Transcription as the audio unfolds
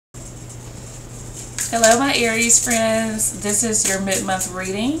Hello, my Aries friends. This is your mid-month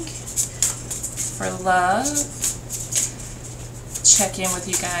reading for love. Check in with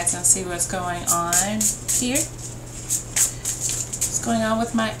you guys and see what's going on here. What's going on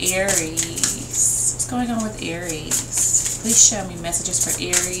with my Aries? What's going on with Aries? Please show me messages for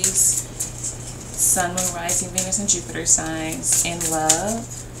Aries, Sun, Moon, Rising, Venus, and Jupiter signs in love.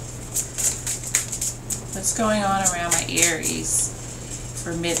 What's going on around my Aries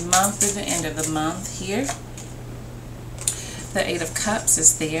for mid-month through the end of the month here? The Eight of Cups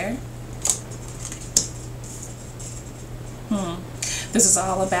is there. This is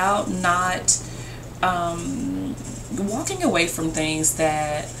all about not walking away from things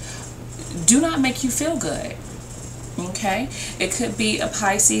that do not make you feel good. Okay, it could be a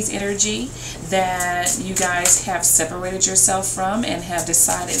Pisces energy that you guys have separated yourself from and have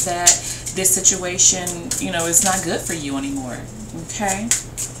decided that this situation, you know, is not good for you anymore. Okay,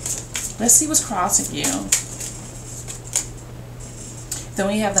 let's see what's crossing you. Then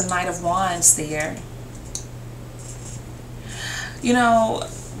we have the Knight of Wands there. You know,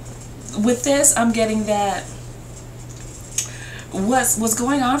 with this, I'm getting that what's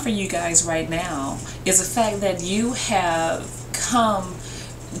going on for you guys right now is the fact that you have come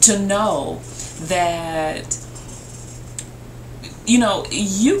to know that, you know,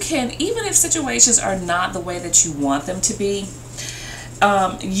 you can, even if situations are not the way that you want them to be,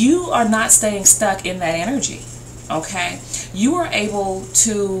 you are not staying stuck in that energy. Okay, you are able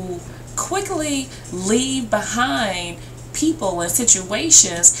to quickly leave behind people and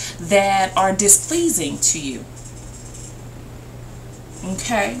situations that are displeasing to you.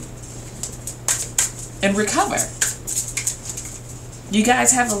 Okay, and recover. You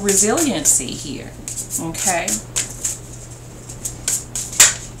guys have a resiliency here. Okay,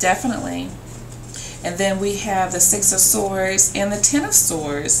 definitely. And then we have the Six of Swords and the Ten of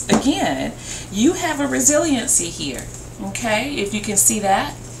Swords. Again, you have a resiliency here. Okay, if you can see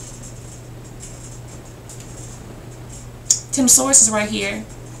that. Ten of Swords is right here.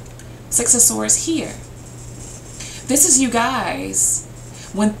 Six of Swords here. This is you guys.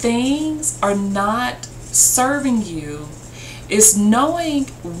 When things are not serving you, is knowing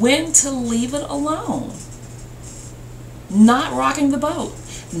when to leave it alone. Not rocking the boat.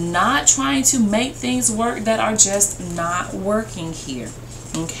 Not trying to make things work that are just not working here.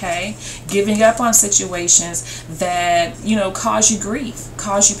 Okay, giving up on situations that, you know, cause you grief,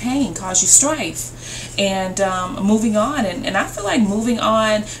 cause you pain, cause you strife, and moving on. And I feel like moving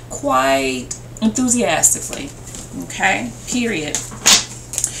on quite enthusiastically. Okay, period.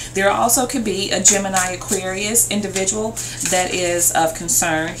 There also could be a Gemini Aquarius individual that is of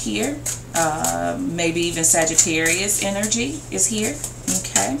concern here. Maybe even Sagittarius energy is here.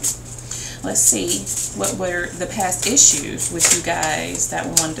 Okay, let's see what were the past issues with you guys that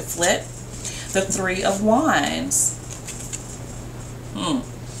wanted to flip. The Three of Wands.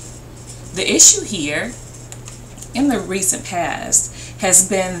 The issue here in the recent past has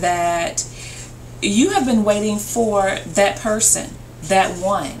been that you have been waiting for that person, that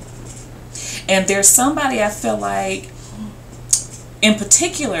one. And there's somebody I feel like in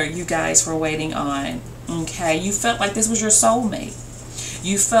particular you guys were waiting on. Okay, you felt like this was your soulmate.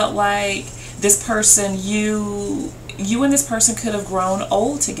 You felt like this person, you and this person could have grown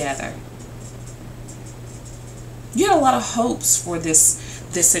old together. You had a lot of hopes for this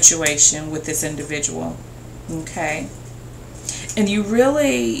situation with this individual. Okay, and you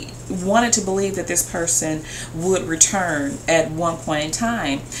really wanted to believe that this person would return at one point in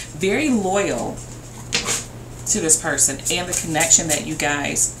time. Very loyal to this person and the connection that you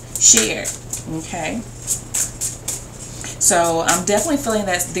guys shared. Okay, so I'm definitely feeling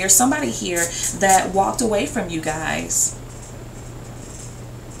that there's somebody here that walked away from you guys.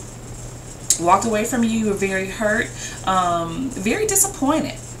 Walked away from you. You were very hurt, very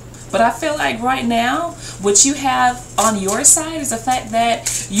disappointed. But I feel like right now, what you have on your side is the fact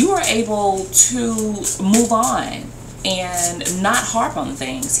that you are able to move on and not harp on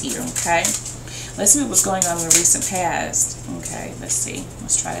things here, okay? Let's see what was going on in the recent past. Okay, let's see.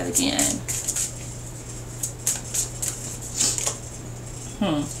 Let's try it again.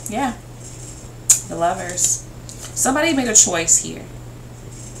 Yeah. The Lovers. Somebody made a choice here.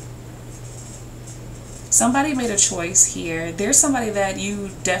 Somebody made a choice here. There's somebody that you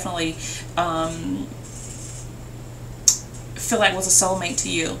definitely feel like was a soulmate to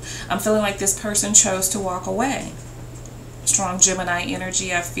you. I'm feeling like this person chose to walk away. Strong Gemini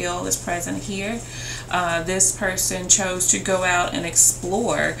energy I feel is present here. This person chose to go out and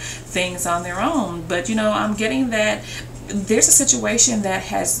explore things on their own. But, you know, I'm getting that there's a situation that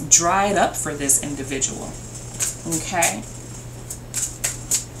has dried up for this individual. Okay?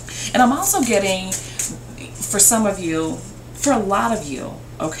 And I'm also getting for some of you, for a lot of you,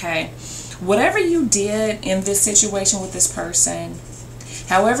 okay? Whatever you did in this situation with this person,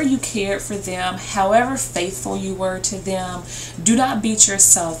 however you cared for them, however faithful you were to them, do not beat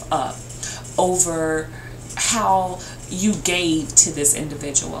yourself up over how you gave to this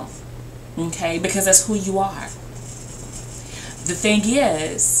individual, okay? Because that's who you are. The thing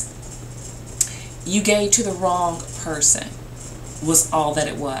is, you gave to the wrong person, was all that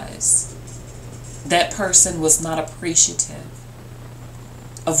it was. That person was not appreciative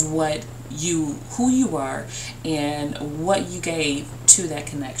of who you are and what you gave to that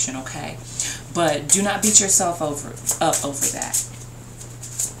connection, okay? But do not beat yourself up over that.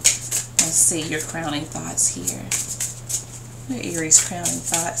 Let's see your crowning thoughts here. Your Aries crowning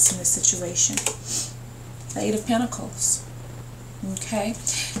thoughts in this situation. The Eight of Pentacles. Okay?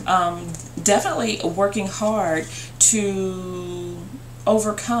 Definitely working hard to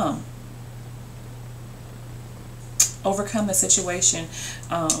overcome the situation.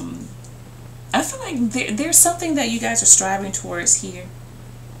 I feel like there's something that you guys are striving towards here.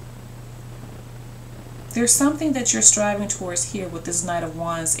 There's something that you're striving towards here with this Knight of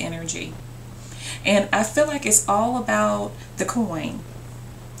Wands energy. And I feel like it's all about the coin.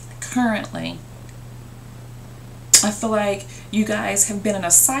 Currently, I feel like you guys have been in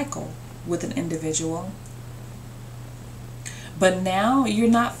a cycle with an individual. But now you're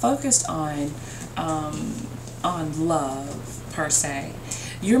not focused on love, per se.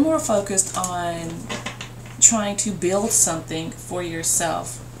 You're more focused on trying to build something for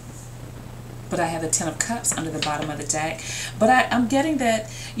yourself. But I have the Ten of Cups under the bottom of the deck. But I'm getting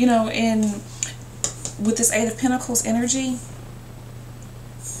that, you know, with this Eight of Pentacles energy,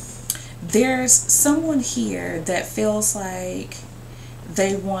 there's someone here that feels like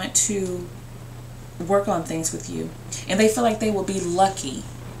they want to work on things with you. And they feel like they will be lucky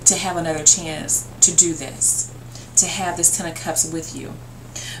to have another chance to do this, to have this Ten of Cups with you.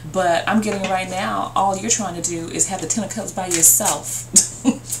 But I'm getting right now, all you're trying to do is have the Ten of Cups by yourself.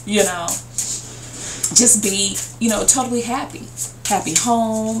 You know, just be, you know, totally happy. Happy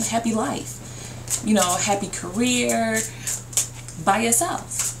home, happy life, you know, happy career by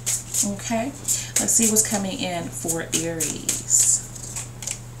yourself. Okay, let's see what's coming in for Aries.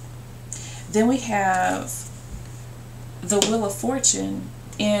 Then we have the Wheel of Fortune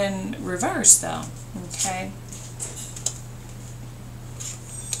in reverse, though. Okay.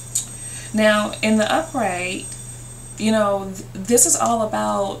 Now, in the upright, you know, this is all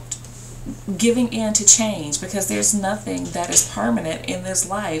about giving in to change, because there's nothing that is permanent in this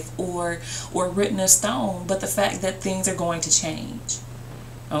life or written in stone, but the fact that things are going to change.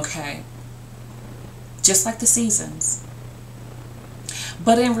 Okay. Just like the seasons.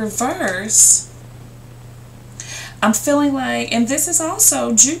 But in reverse, I'm feeling like, and this is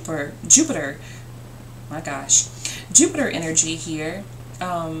also Jupiter, my gosh, Jupiter energy here.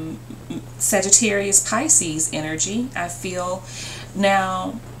 Sagittarius, Pisces energy, I feel.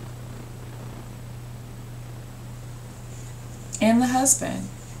 Now, and the husband,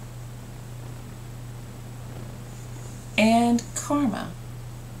 and karma.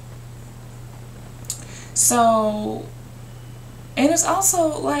 So, and it's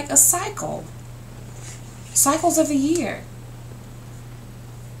also like a cycle. Cycles of the year.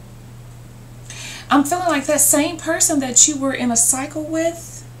 I'm feeling like that same person that you were in a cycle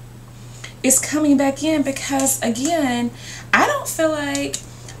with is coming back in, because, again, I don't feel like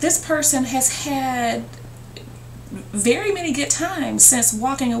this person has had very many good times since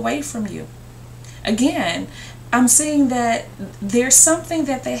walking away from you. Again, I'm seeing that there's something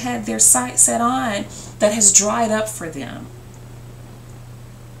that they had their sights set on that has dried up for them.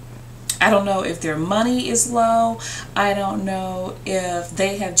 I don't know if their money is low. I don't know if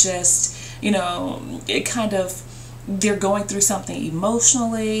they have just, you know, it kind of, they're going through something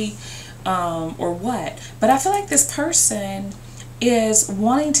emotionally, or what. But I feel like this person is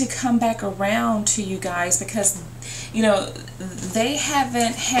wanting to come back around to you guys because, you know, they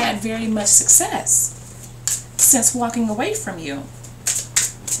haven't had very much success since walking away from you.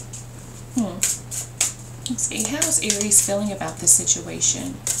 Let's see, how is Aries feeling about this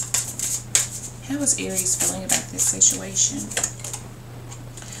situation? How is Aries feeling about this situation?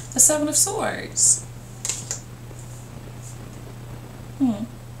 The Seven of Swords.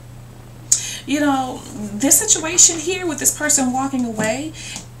 You know, this situation here with this person walking away,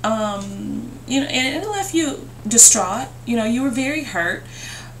 you know, and it left you distraught. You know, you were very hurt.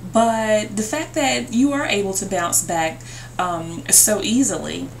 But the fact that you are able to bounce back so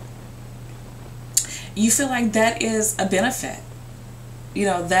easily, you feel like that is a benefit. You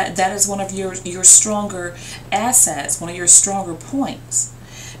know, that is one of your stronger assets, one of your stronger points.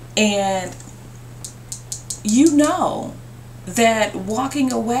 And you know that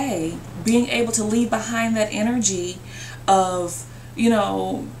walking away, being able to leave behind that energy of, you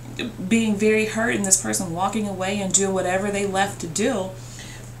know, being very hurt and this person walking away and doing whatever they left to do,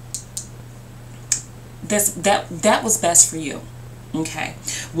 that was best for you. Okay,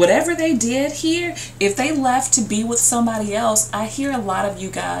 whatever they did here, if they left to be with somebody else, I hear a lot of you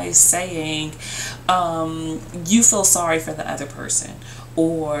guys saying you feel sorry for the other person,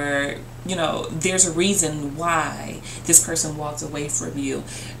 or, you know, there's a reason why this person walked away from you.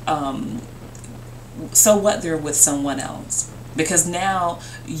 So what, they're with someone else, because now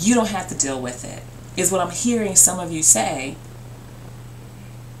you don't have to deal with it, is what I'm hearing some of you say.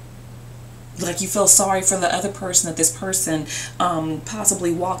 Like you feel sorry for the other person that this person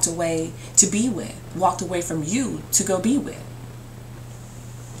possibly walked away to be with, walked away from you to go be with.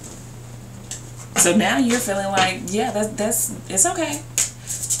 So now you're feeling like, yeah, it's okay,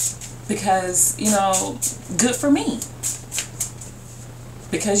 because, you know, good for me.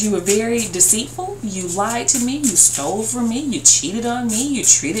 Because you were very deceitful, you lied to me, you stole from me, you cheated on me, you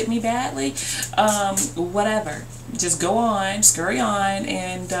treated me badly, whatever. Just go on, scurry on,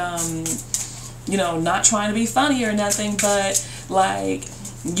 and you know, not trying to be funny or nothing, but like,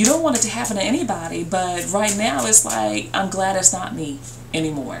 you don't want it to happen to anybody, but right now it's like, I'm glad it's not me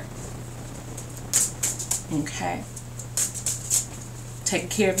anymore. Okay. Taking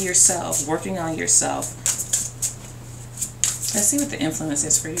care of yourself, working on yourself. Let's see what the influence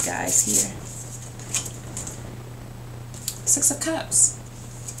is for you guys here. 6 of Cups.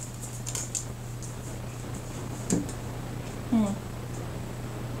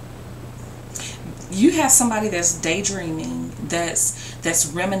 You have somebody that's daydreaming,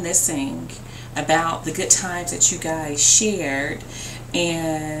 that's reminiscing about the good times that you guys shared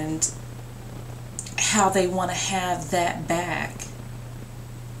and how they want to have that back.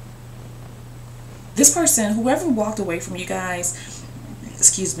 This person, whoever walked away from you guys,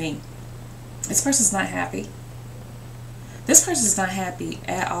 excuse me, this person's not happy. This person's not happy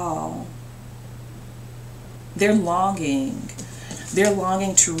at all. They're longing. They're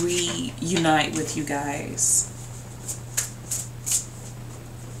longing to reunite with you guys.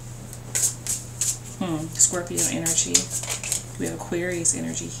 Scorpio energy. We have Aquarius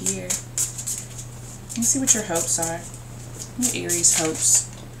energy here. Let's see what your hopes are. Your Aries hopes.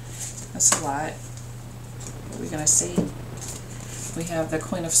 That's a lot. What are we going to see? We have the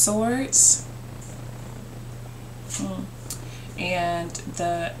Queen of Swords. And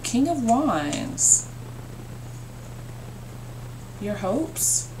the King of Wands. Your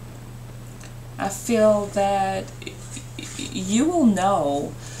hopes? I feel that you will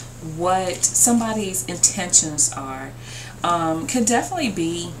know what somebody's intentions are. Could definitely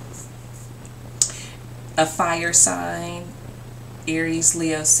be a fire sign, Aries,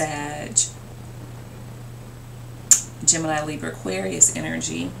 Leo, Sag, Gemini, Libra, Aquarius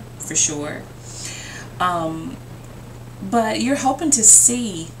energy for sure. But you're hoping to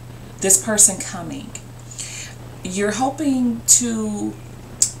see this person coming. You're hoping to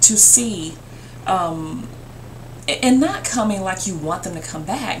see, and not coming like you want them to come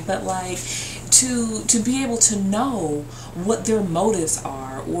back, but like to be able to know what their motives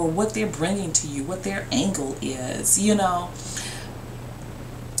are, or what they're bringing to you, what their angle is, you know.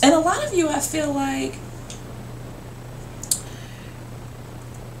 And a lot of you, I feel like,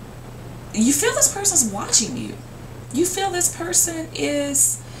 you feel this person's watching you. You feel this person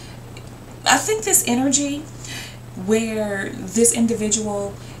is, I think this energy where this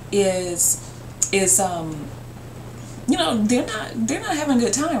individual is you know, they're not having a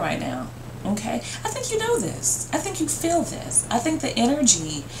good time right now. Okay, I think you know this. I think you feel this. I think the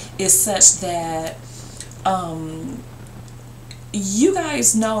energy is such that you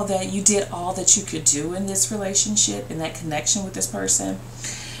guys know that you did all that you could do in this relationship, in that connection with this person,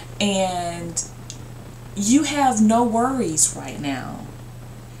 and you have no worries right now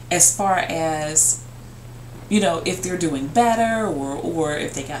as far as, you know, if they're doing better or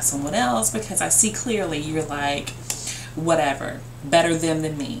if they got someone else, because I see clearly you're like, whatever, better them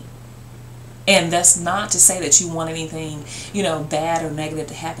than me. And that's not to say that you want anything, you know, bad or negative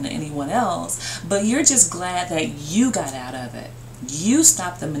to happen to anyone else, but you're just glad that you got out of it. You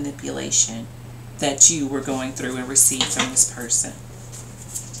stopped the manipulation that you were going through and received from this person.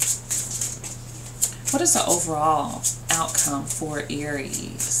 What is the overall outcome for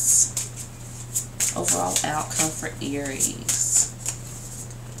Aries? Overall outcome for Aries.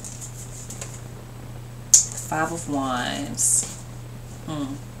 5 of Wands.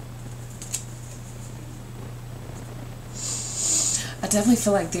 I definitely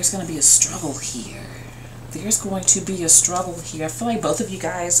feel like there's going to be a struggle here. There's going to be a struggle here. I feel like both of you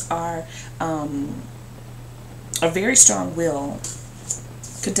guys are a very strong will.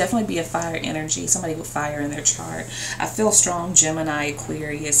 Could definitely be a fire energy, somebody with fire in their chart. I feel strong Gemini,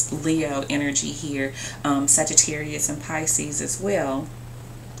 Aquarius, Leo energy here, Sagittarius and Pisces as well.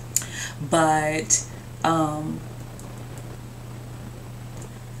 But I'm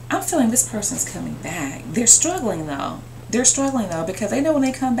feeling this person's coming back. They're struggling though. They're struggling though because they know when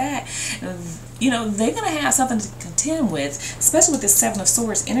they come back, you know, they're going to have something to contend with, especially with the Seven of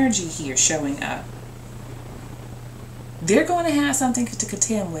Swords energy here showing up. They're going to have something to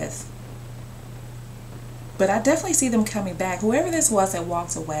contend with. But I definitely see them coming back. Whoever this was that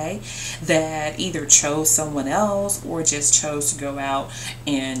walked away, that either chose someone else or just chose to go out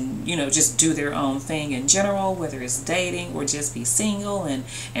and, you know, just do their own thing in general, whether it's dating or just be single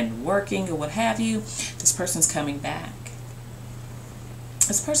and working or what have you, this person's coming back.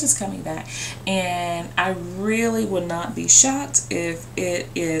 This person's coming back. And I really would not be shocked if it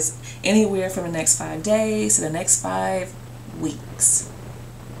is anywhere from the next 5 days to the next 5 weeks.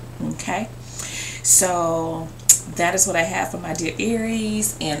 Okay? So that is what I have for my dear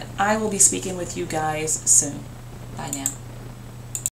Aries, and I will be speaking with you guys soon. Bye now.